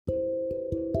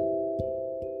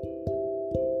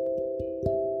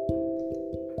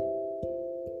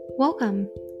Welcome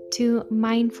to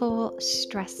Mindful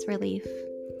Stress Relief.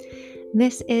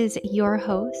 This is your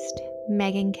host,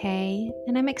 Megan Kay,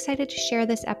 and I'm excited to share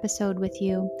this episode with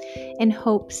you in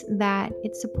hopes that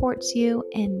it supports you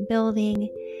in building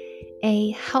a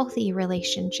healthy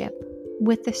relationship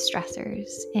with the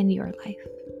stressors in your life.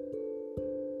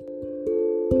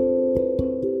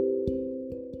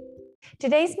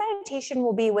 Today's meditation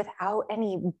will be without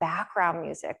any background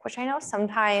music, which I know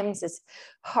sometimes is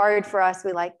hard for us.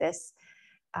 We like this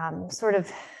sort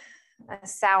of a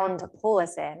sound to pull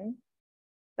us in.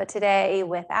 But today,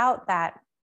 without that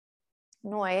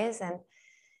noise, and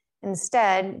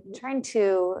instead trying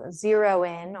to zero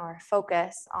in or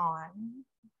focus on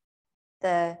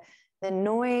the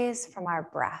noise from our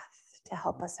breath to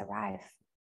help us arrive.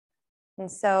 And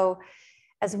so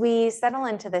as we settle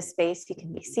into this space, you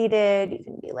can be seated, you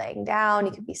can be laying down,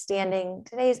 you can be standing.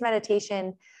 Today's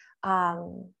meditation, I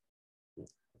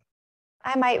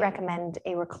might recommend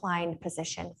a reclined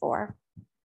position for.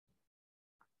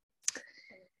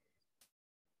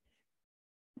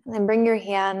 And then bring your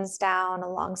hands down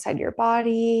alongside your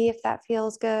body if that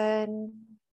feels good.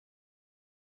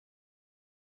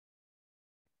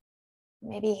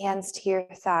 Maybe hands to your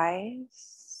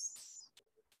thighs.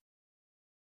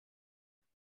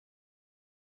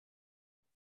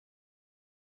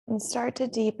 And start to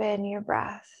deepen your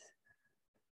breath.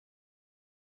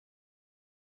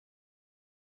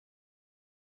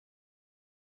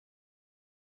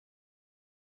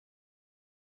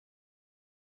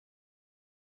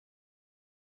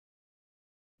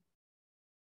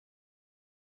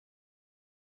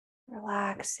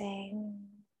 Relaxing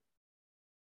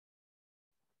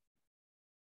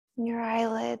your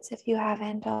eyelids if you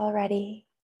haven't already.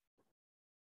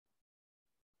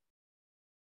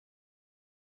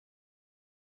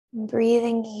 And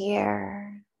breathing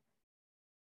here.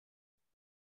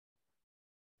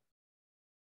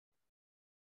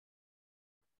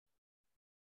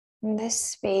 In this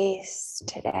space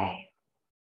today.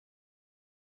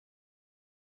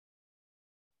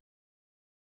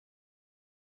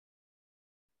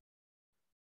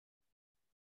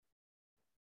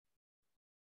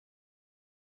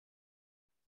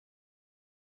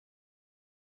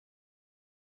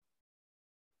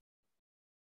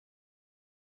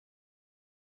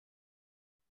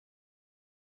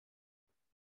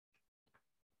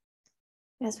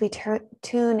 As we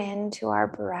tune into our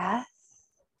breath,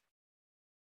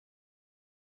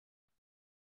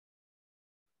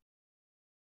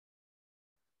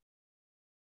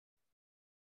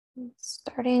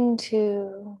 starting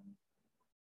to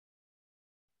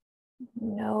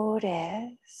notice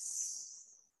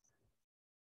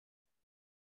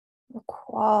the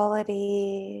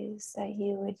qualities that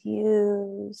you would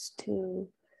use to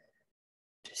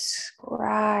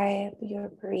describe your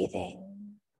breathing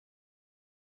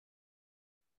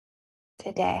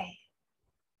today.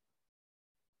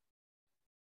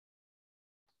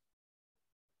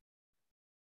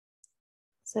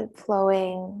 Is it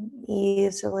flowing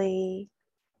easily,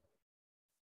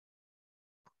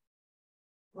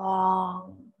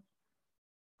 long,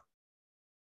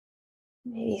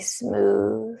 maybe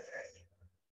smooth?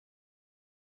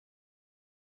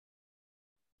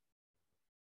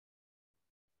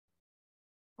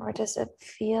 Or does it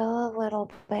feel a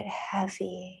little bit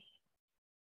heavy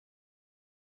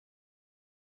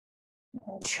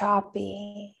and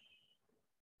choppy?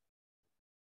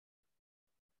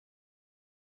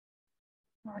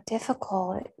 Or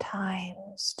difficult at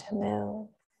times to move?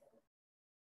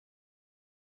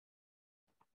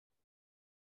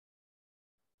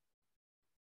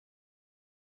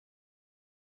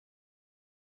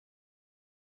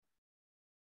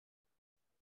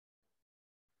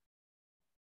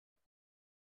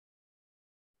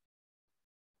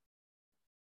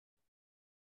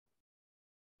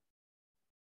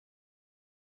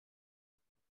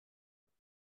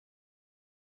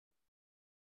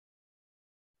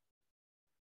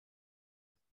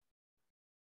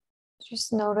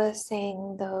 Just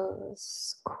noticing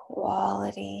those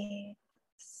qualities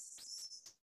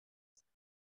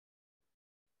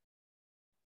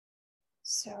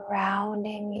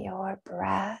surrounding your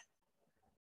breath.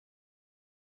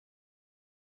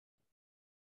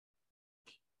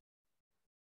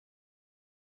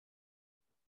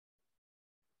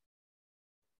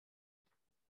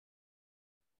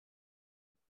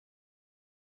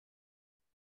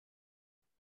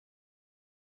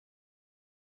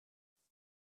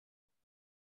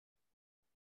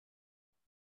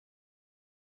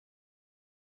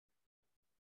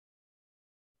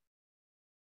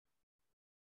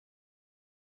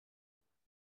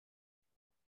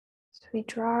 We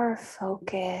draw our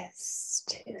focus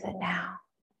to the now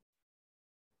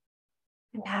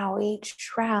and how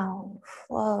each round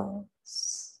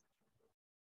flows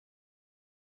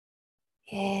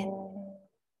in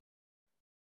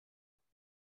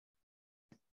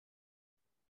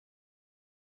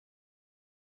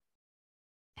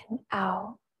and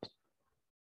out.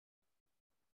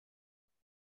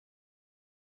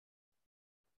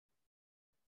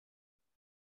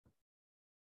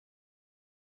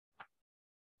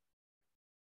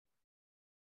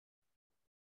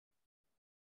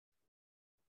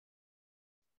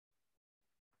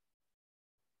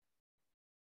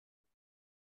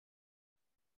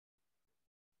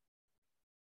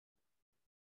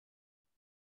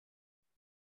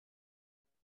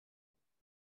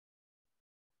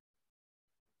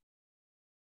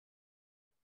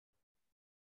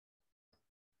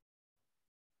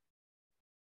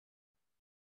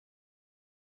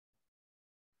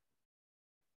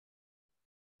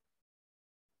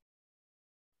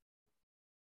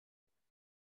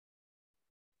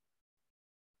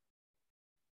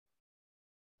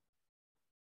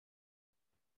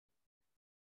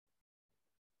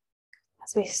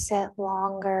 As we sit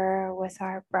longer with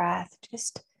our breath,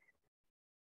 just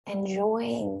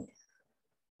enjoying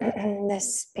the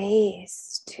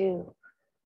space to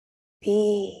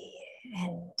be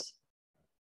and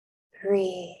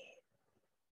breathe.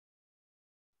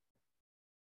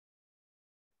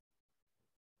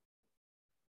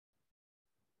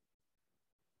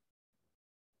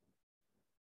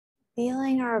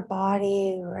 Feeling our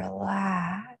body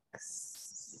relax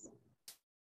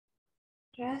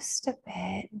just a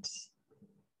bit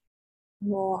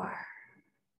more.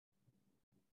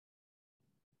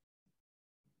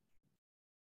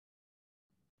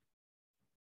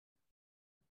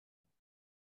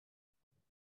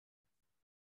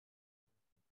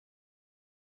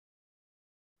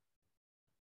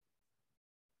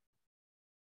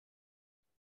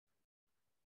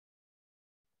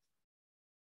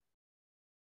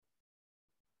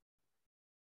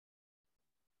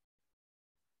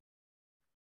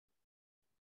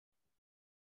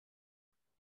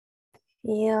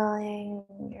 Feeling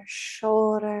your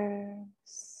shoulders,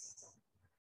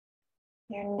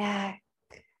 your neck,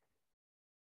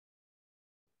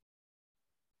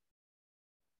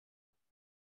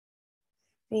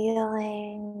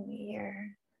 feeling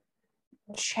your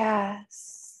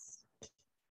chest,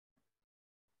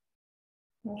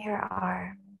 your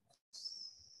arms,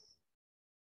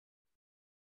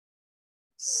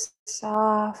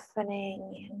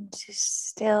 softening into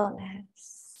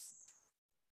stillness.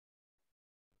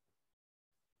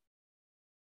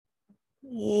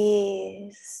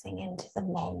 Easing into the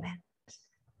moment.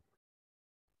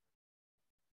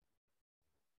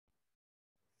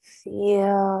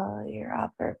 Feel your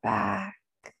upper back,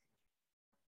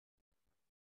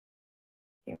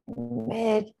 your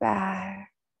mid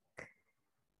back,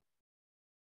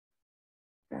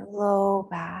 your low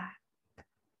back.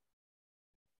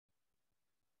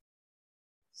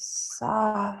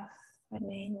 Softening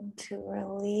to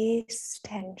release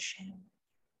tension.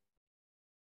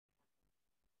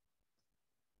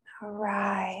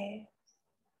 Arrive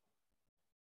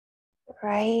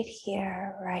right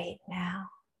here, right now.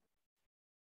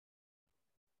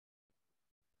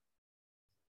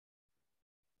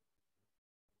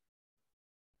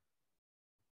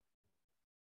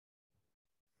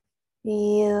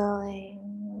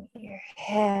 Feeling your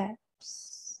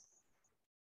hips,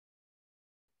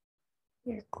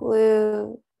 your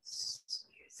glutes,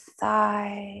 your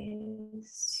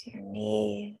thighs, your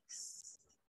knees.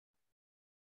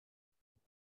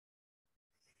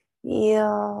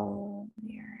 Feel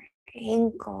your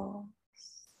ankles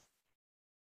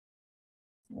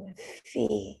and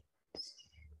feet.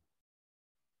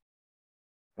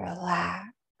 Relax.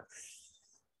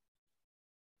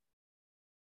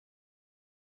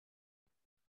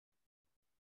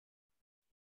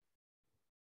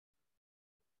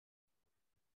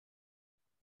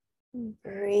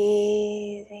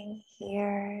 Breathing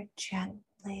here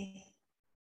gently.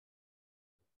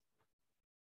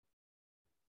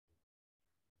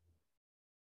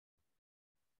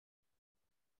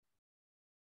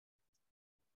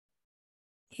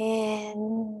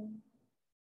 In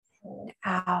and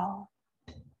out.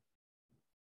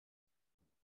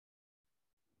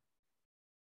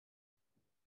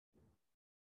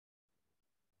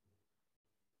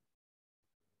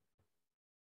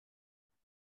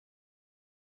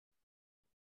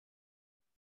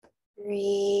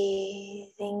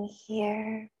 Breathing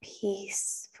here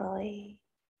peacefully.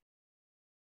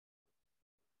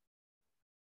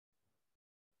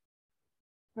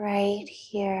 right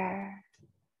here,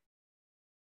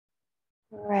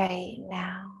 right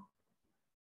now.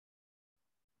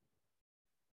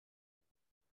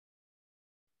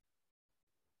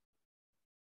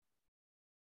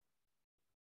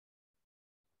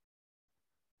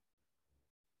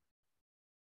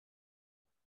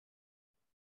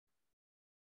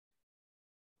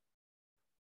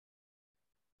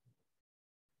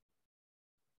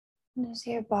 As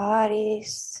your body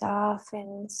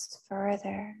softens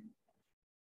further,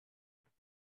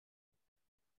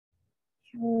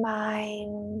 your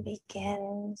mind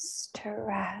begins to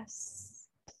rest.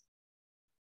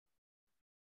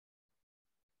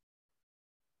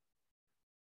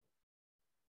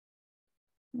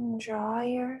 And draw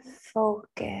your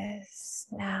focus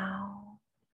now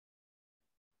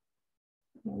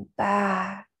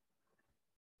back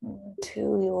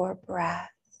to your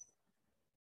breath.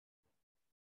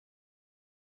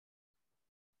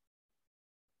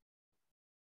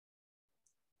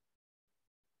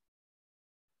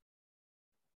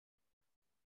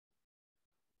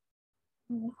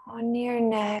 And on your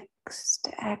next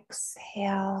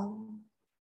exhale,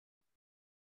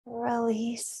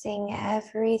 releasing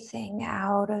everything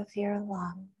out of your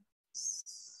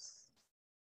lungs.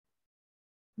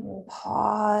 And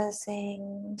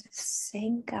pausing to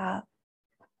sync up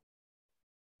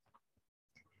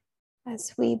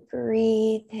as we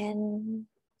breathe in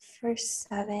for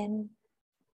 7,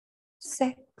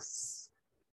 6,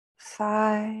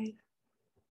 5,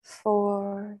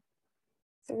 4,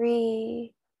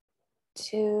 3,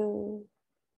 2,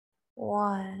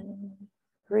 1.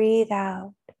 Breathe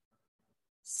out.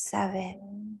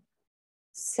 7,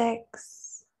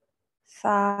 6,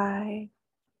 5,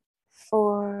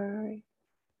 4,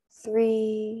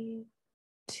 3,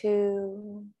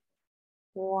 2,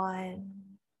 1.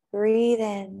 Breathe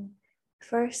in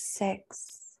for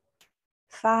 6,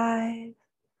 5,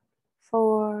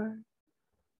 4,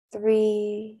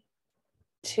 3,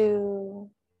 2,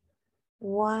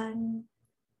 1.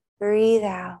 Breathe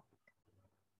out.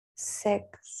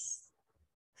 6,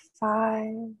 5,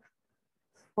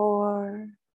 4,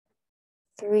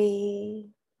 3,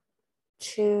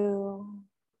 2,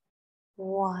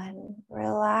 1.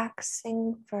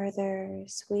 Relaxing further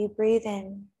as we breathe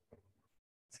in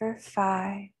for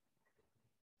 5,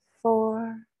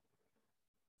 4,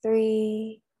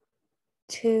 3,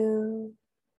 2,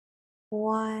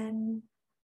 1.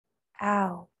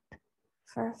 Out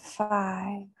for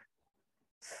 5,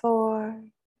 4,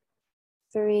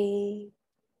 3,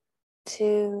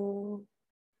 2,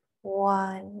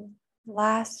 1.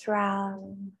 Last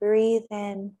round. Breathe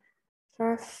in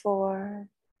for 4,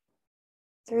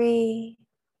 3,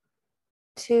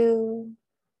 2,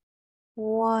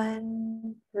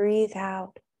 1. Breathe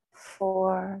out.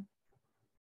 4,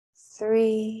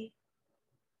 3,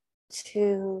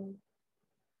 2,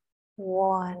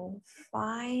 1.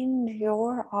 Find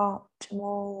your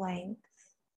optimal length.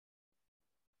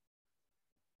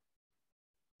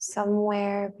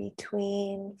 Somewhere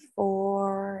between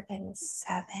 4 and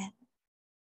 7.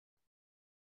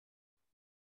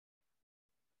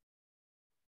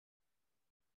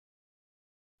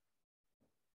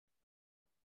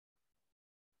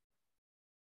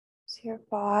 So your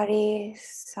body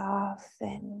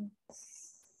softens.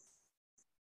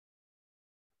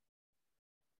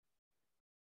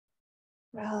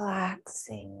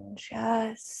 Relaxing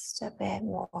just a bit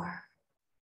more.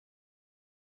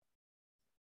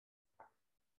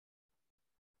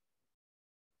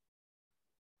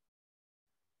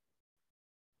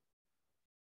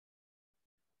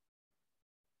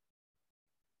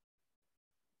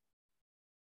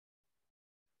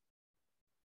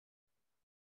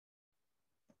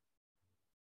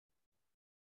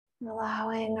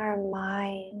 Allowing our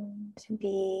mind to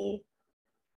be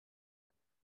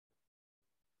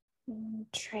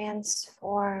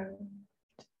transformed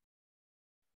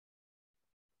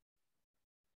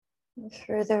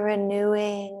through the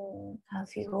renewing of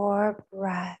your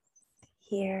breath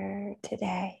here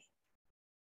today.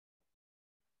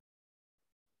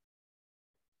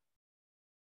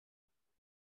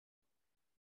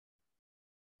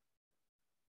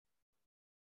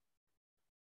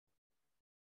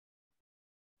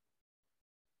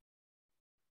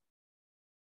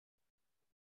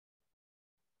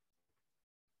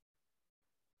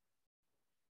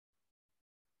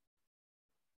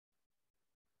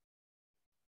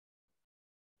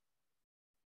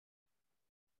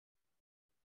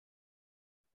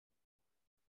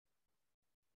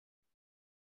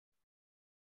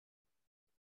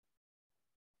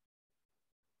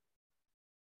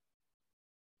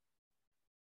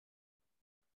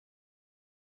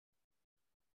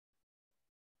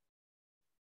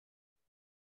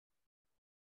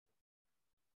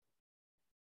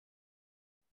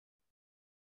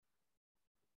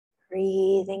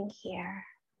 breathing here.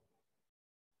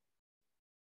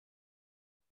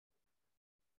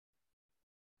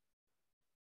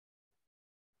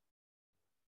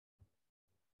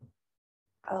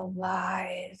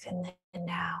 Alive in the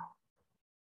now.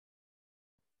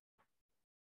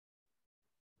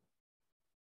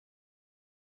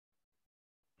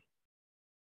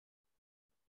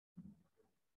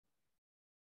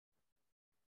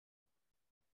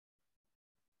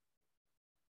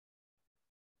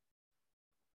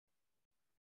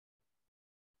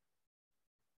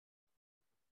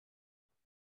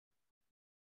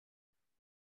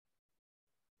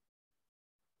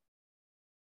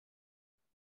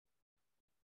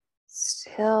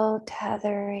 Still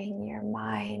tethering your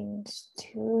mind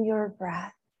to your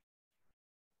breath.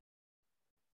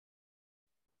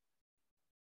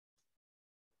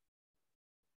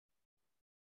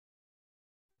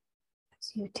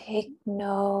 As you take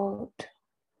note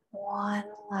one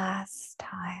last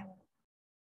time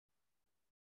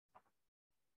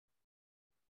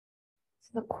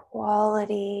of the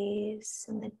qualities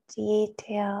and the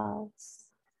details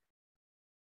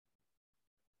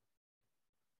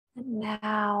that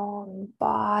now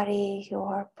embody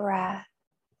your breath.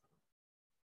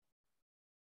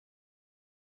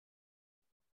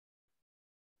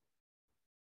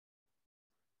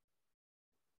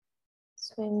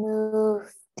 As we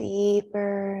move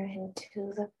deeper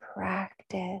into the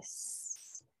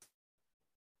practice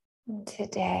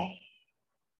today,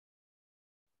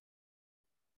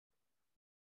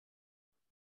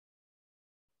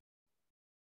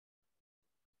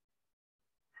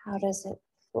 how does it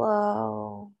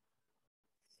flow,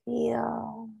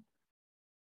 feel,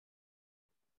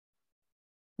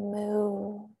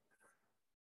 move?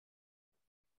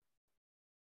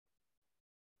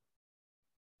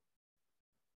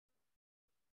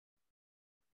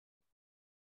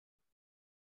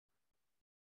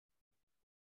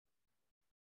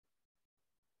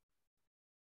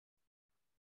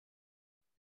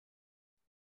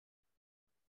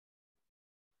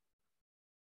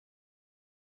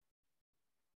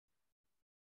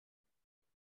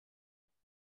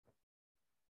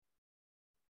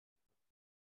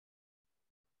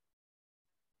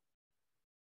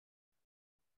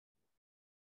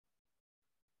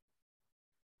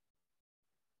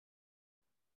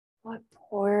 What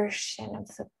portion of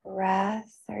the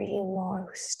breath are you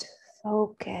most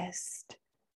focused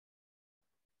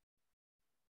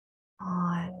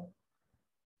on?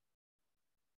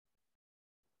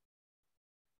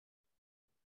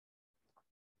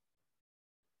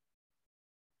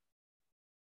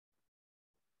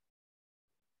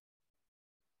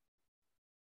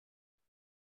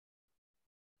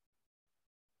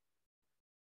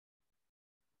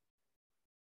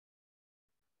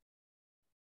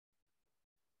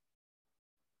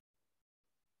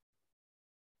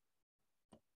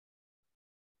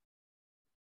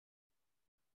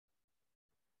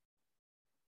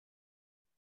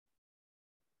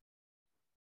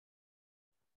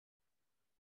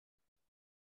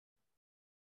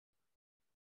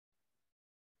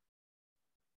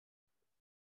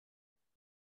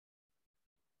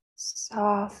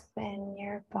 Soften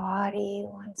your body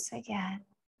once again.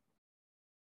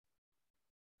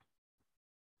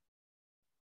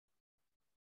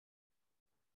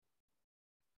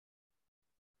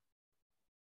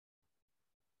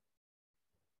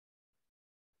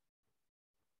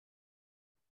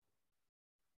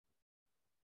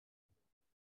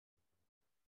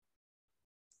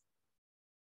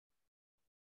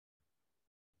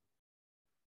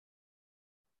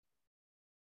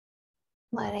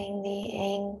 Letting the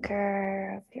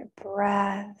anchor of your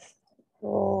breath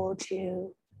hold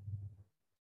you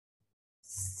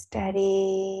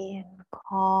steady and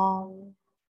calm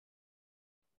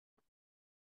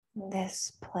in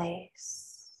this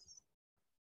place.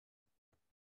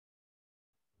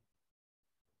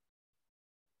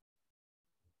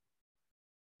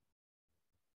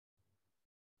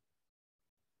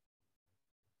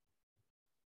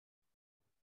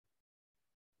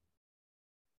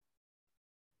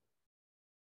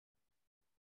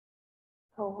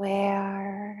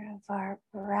 Aware of our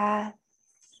breath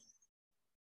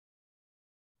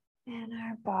and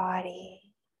our body.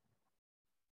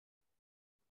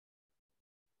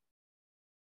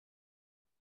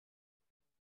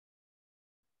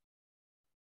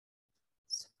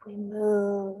 As we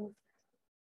move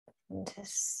into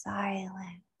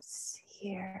silence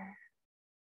here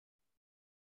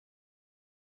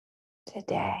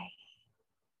today.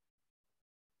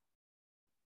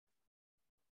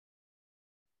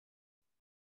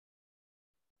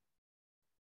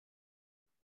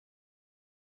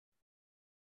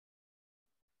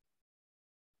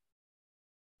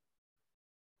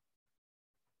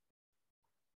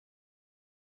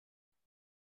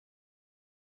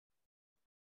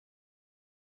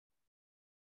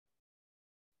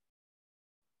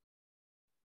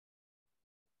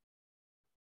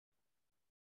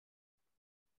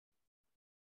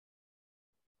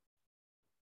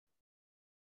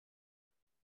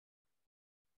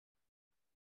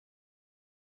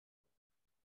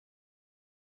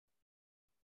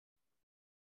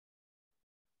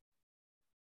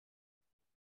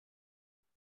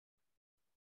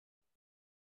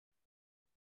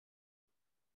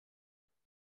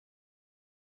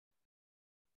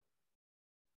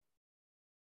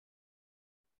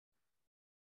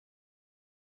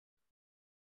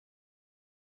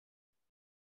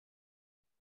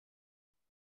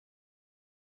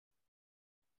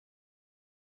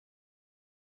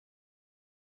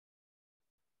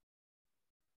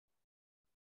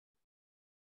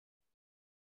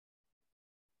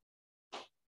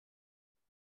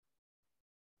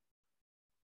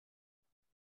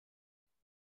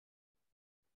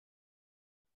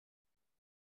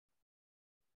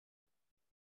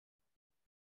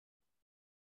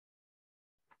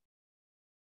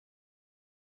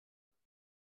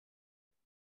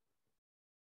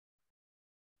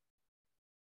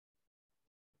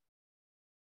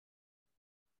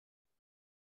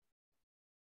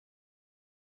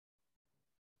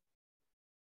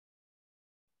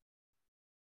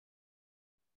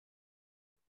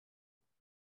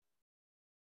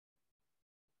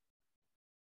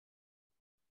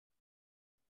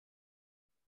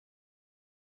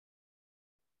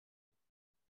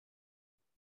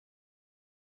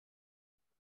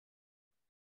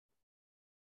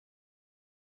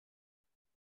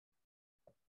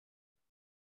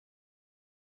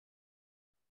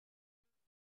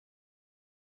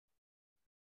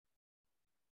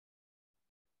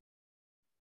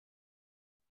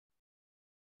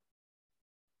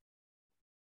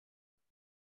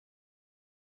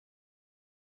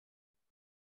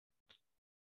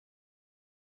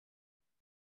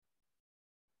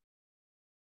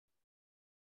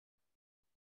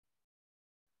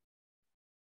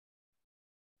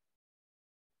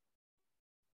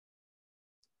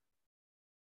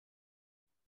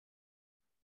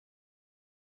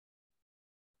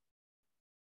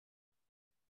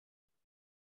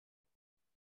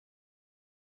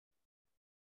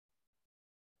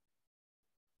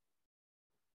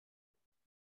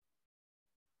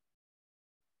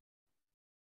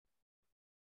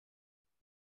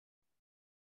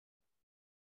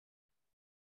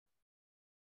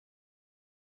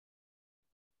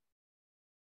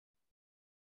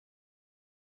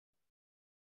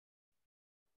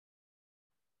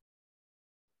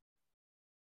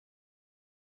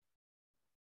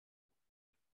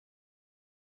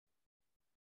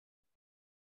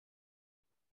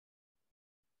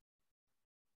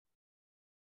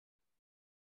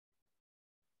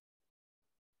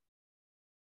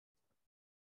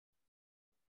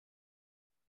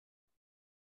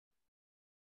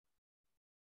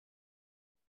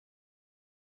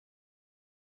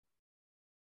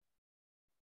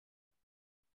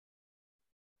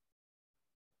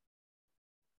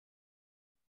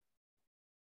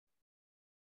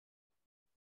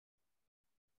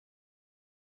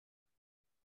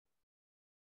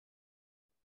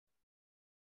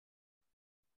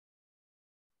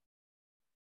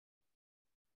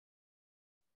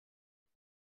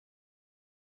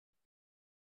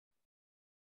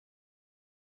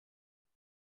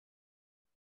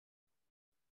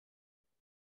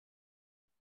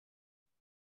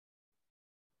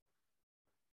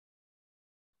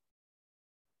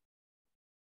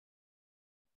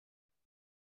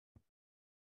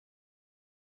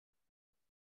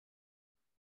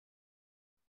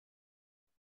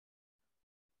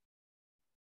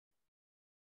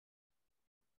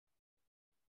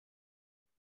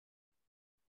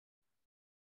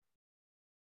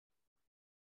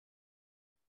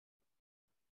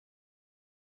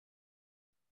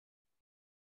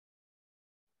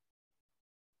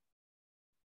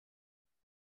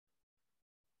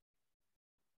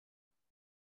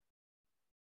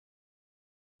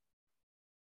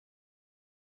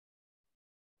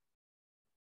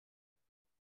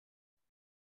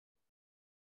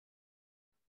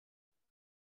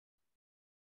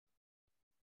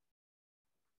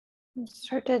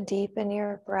 Start to deepen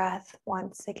your breath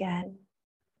once again.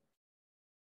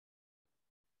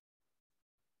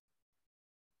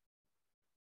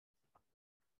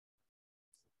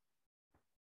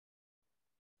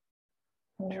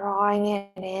 Drawing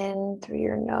it in through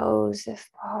your nose if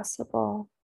possible.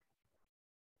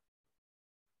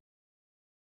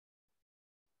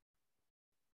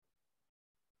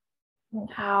 And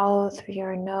out through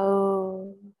your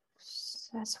nose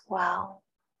as well.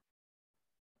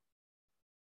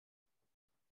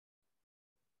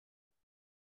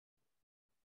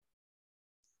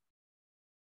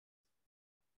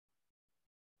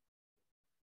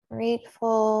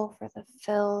 Grateful for the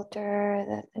filter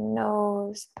that the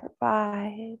nose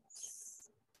provides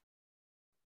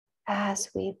as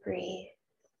we breathe.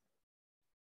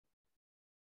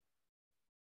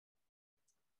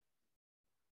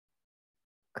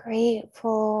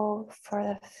 Grateful for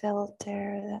the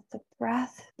filter that the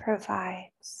breath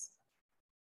provides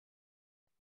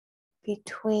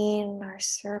between our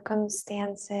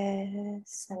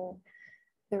circumstances and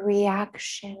the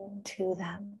reaction to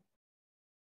them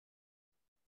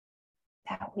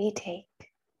that we take.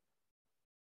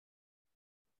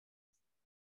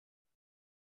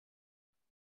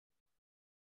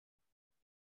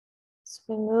 As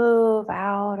we move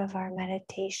out of our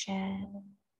meditation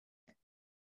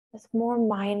with more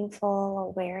mindful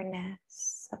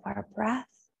awareness of our breath,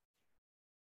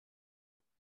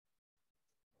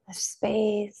 the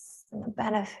space and the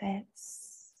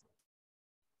benefits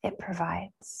it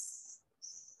provides.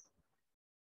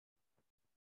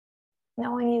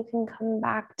 Knowing you can come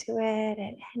back to it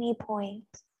at any point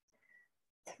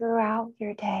throughout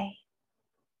your day.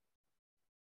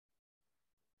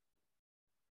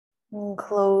 And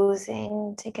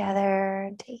closing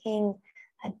together, taking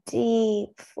a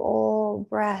deep, full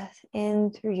breath in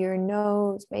through your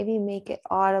nose. Maybe make it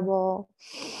audible.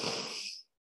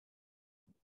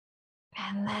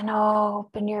 And then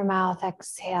open your mouth,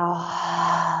 exhale,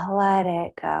 let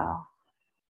it go.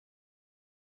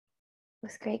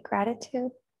 With great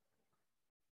gratitude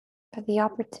for the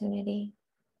opportunity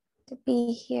to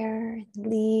be here and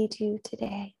lead you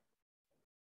today.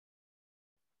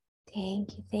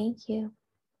 Thank you, thank you.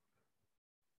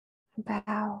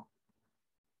 Bow.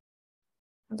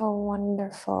 Have a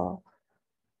wonderful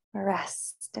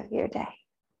rest of your day.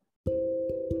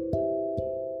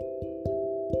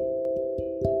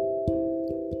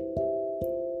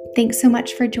 Thanks so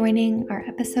much for joining our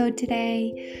episode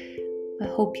today. I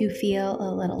hope you feel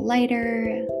a little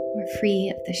lighter or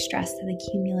free of the stress that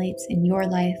accumulates in your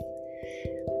life.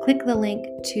 Click the link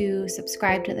to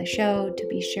subscribe to the show to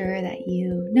be sure that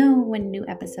you know when new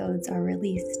episodes are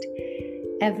released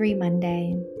every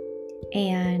Monday.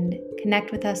 And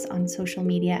connect with us on social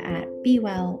media at Be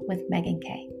Well with Megan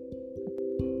K.